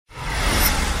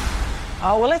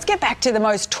Oh, well, let's get back to the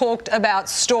most talked about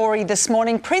story this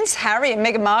morning. Prince Harry and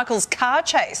Meghan Markle's car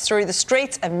chase through the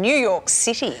streets of New York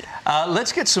City.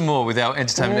 Let's get some more with our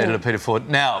entertainment editor, Peter Ford.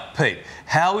 Now, Pete,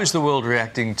 how is the world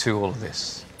reacting to all of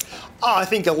this? I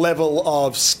think a level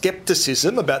of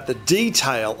scepticism about the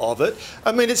detail of it.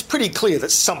 I mean, it's pretty clear that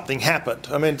something happened.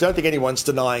 I mean, I don't think anyone's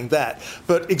denying that.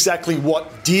 But exactly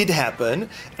what did happen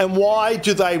and why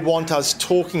do they want us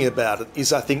talking about it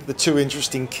is, I think, the two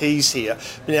interesting keys here.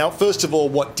 Now, first of all,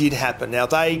 what did happen? Now,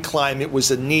 they claim it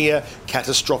was a near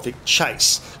catastrophic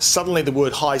chase. Suddenly the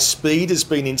word high speed has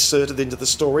been inserted into the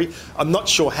story. I'm not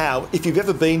sure how. If you've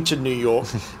ever been to New York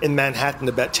in Manhattan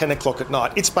about 10 o'clock at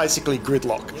night, it's basically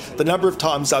gridlock. The number of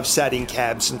times I've sat in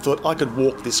cabs and thought I could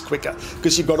walk this quicker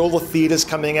because you've got all the theatres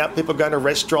coming out, people going to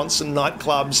restaurants and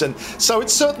nightclubs, and so it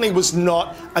certainly was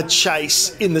not a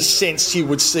chase in the sense you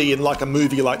would see in like a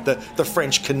movie like the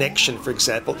French Connection, for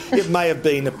example. It may have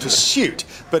been a pursuit,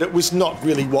 but it was not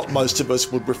really what most of us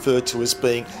would refer to as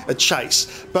being a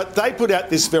chase. But they put out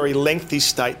this very lengthy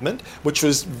statement, which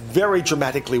was very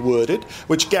dramatically worded,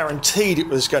 which guaranteed it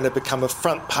was going to become a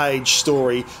front page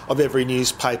story of every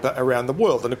newspaper around the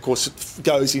world. And of course, it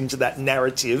goes into that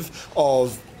narrative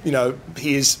of, you know,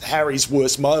 here's Harry's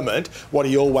worst moment, what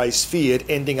he always feared,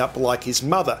 ending up like his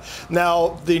mother.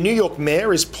 Now, the New York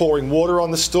mayor is pouring water on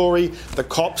the story. The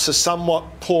cops are somewhat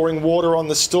pouring water on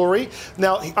the story.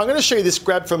 Now, I'm going to show you this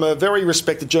grab from a very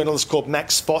respected journalist called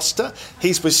Max Foster.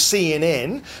 He's with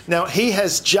CNN. Now, he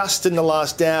has just in the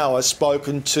last hour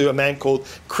spoken to a man called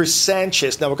Chris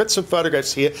Sanchez. Now, we've got some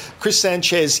photographs here. Chris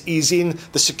Sanchez is in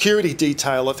the security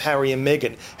detail of Harry and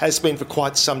Meghan, has been for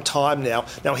quite some time now.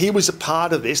 Now, he was a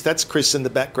part of this. That's Chris in the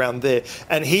background there.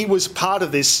 And he was part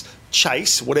of this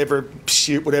chase, whatever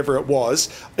pursuit, whatever it was,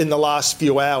 in the last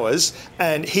few hours.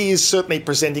 And he is certainly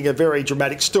presenting a very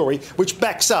dramatic story, which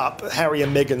backs up Harry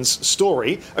and Meghan's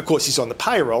story. Of course, he's on the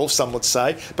payroll, some would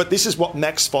say. But this is what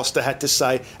Max Foster had to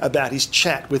say about his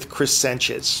chat with Chris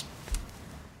Sanchez.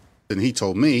 And he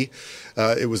told me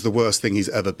it was the worst thing he's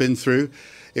ever been through.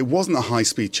 It wasn't a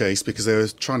high-speed chase because they were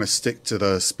trying to stick to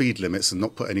the speed limits and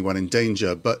not put anyone in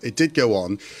danger, but it did go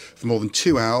on for more than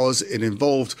 2 hours. It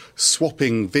involved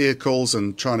swapping vehicles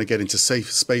and trying to get into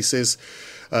safe spaces.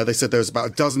 They said there was about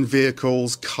a dozen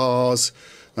vehicles, cars,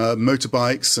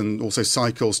 motorbikes and also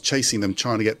cycles chasing them,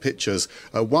 trying to get pictures.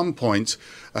 At one point,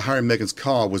 Harry and Meghan's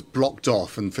car was blocked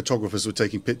off and photographers were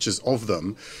taking pictures of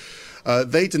them.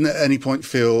 They didn't at any point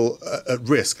feel at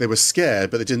risk. They were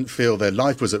scared, but they didn't feel their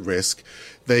life was at risk.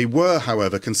 They were,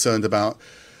 however, concerned about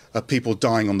people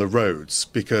dying on the roads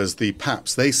because the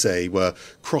paps, they say, were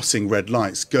crossing red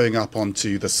lights, going up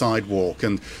onto the sidewalk.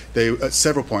 And they, at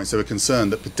several points, they were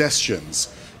concerned that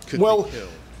pedestrians could be killed.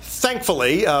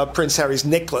 Thankfully, Prince Harry's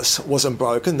necklace wasn't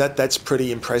broken. That's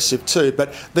pretty impressive too.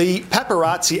 But the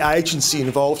paparazzi agency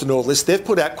involved in all this, they've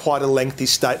put out quite a lengthy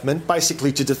statement,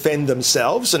 basically to defend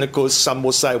themselves. And of course, some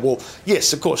will say, well,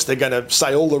 yes, of course, they're going to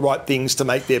say all the right things to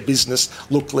make their business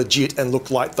look legit and look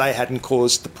like they hadn't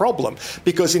caused the problem.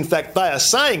 Because in fact, they are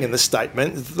saying in the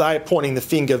statement, they are pointing the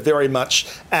finger very much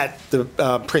at the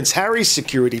Prince Harry's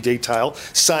security detail,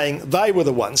 saying they were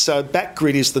the ones. So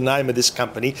Backgrid is the name of this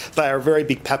company. They are a very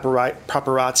big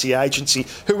paparazzi agency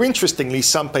who, interestingly,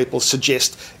 some people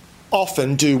suggest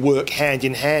often do work hand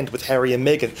in hand with Harry and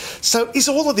Meghan. So is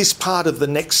all of this part of the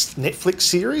next Netflix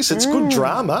series? It's good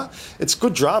drama. It's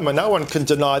good drama. No one can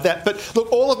deny that. But look,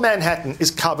 all of Manhattan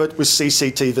is covered with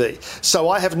CCTV. So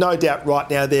I have no doubt right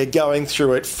now they're going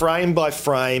through it frame by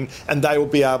frame and they will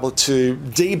be able to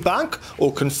debunk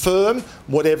or confirm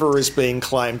whatever is being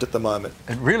claimed at the moment.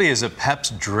 It really is a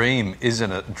Pabst dream, isn't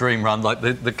it? Dream run. Like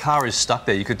the car is stuck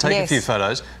there. You could take a few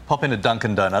photos, pop into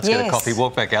Dunkin' Donuts, get a coffee,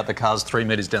 walk back out. The car's 3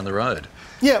 metres down the road.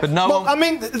 Yeah, but no one... I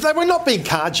mean, they were not being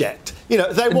carjacked. You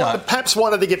know, perhaps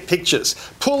wanted to get pictures.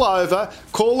 Pull over,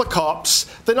 call the cops.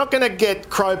 They're not going to get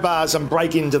crowbars and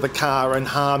break into the car and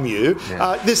harm you.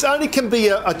 Yeah. This only can be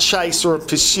a chase or a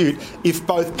pursuit if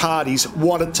both parties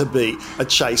want it to be a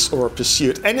chase or a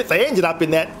pursuit. And if they ended up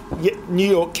in that New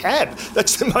York cab,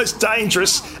 that's the most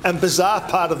dangerous and bizarre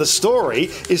part of the story,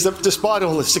 is that despite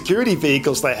all the security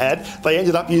vehicles they had, they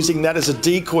ended up using that as a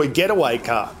decoy getaway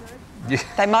car. Yeah.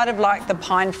 They might have liked the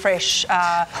Pine Fresh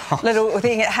little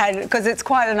thing it had, because it's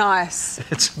quite a nice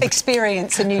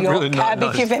experience, a New York really cab,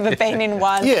 if you've ever been in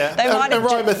one. Yeah,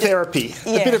 aromatherapy,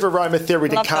 a bit of aromatherapy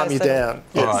to calm you down.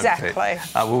 Yeah. Exactly.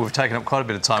 Well, we've taken up quite a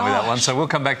bit of time with that one, so we'll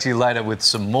come back to you later with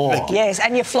some more. Yes,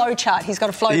 and your flow chart. He's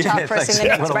got a flow chart for us in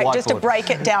the next break, just to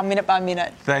break it down minute by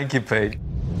minute. Thank you, Pete.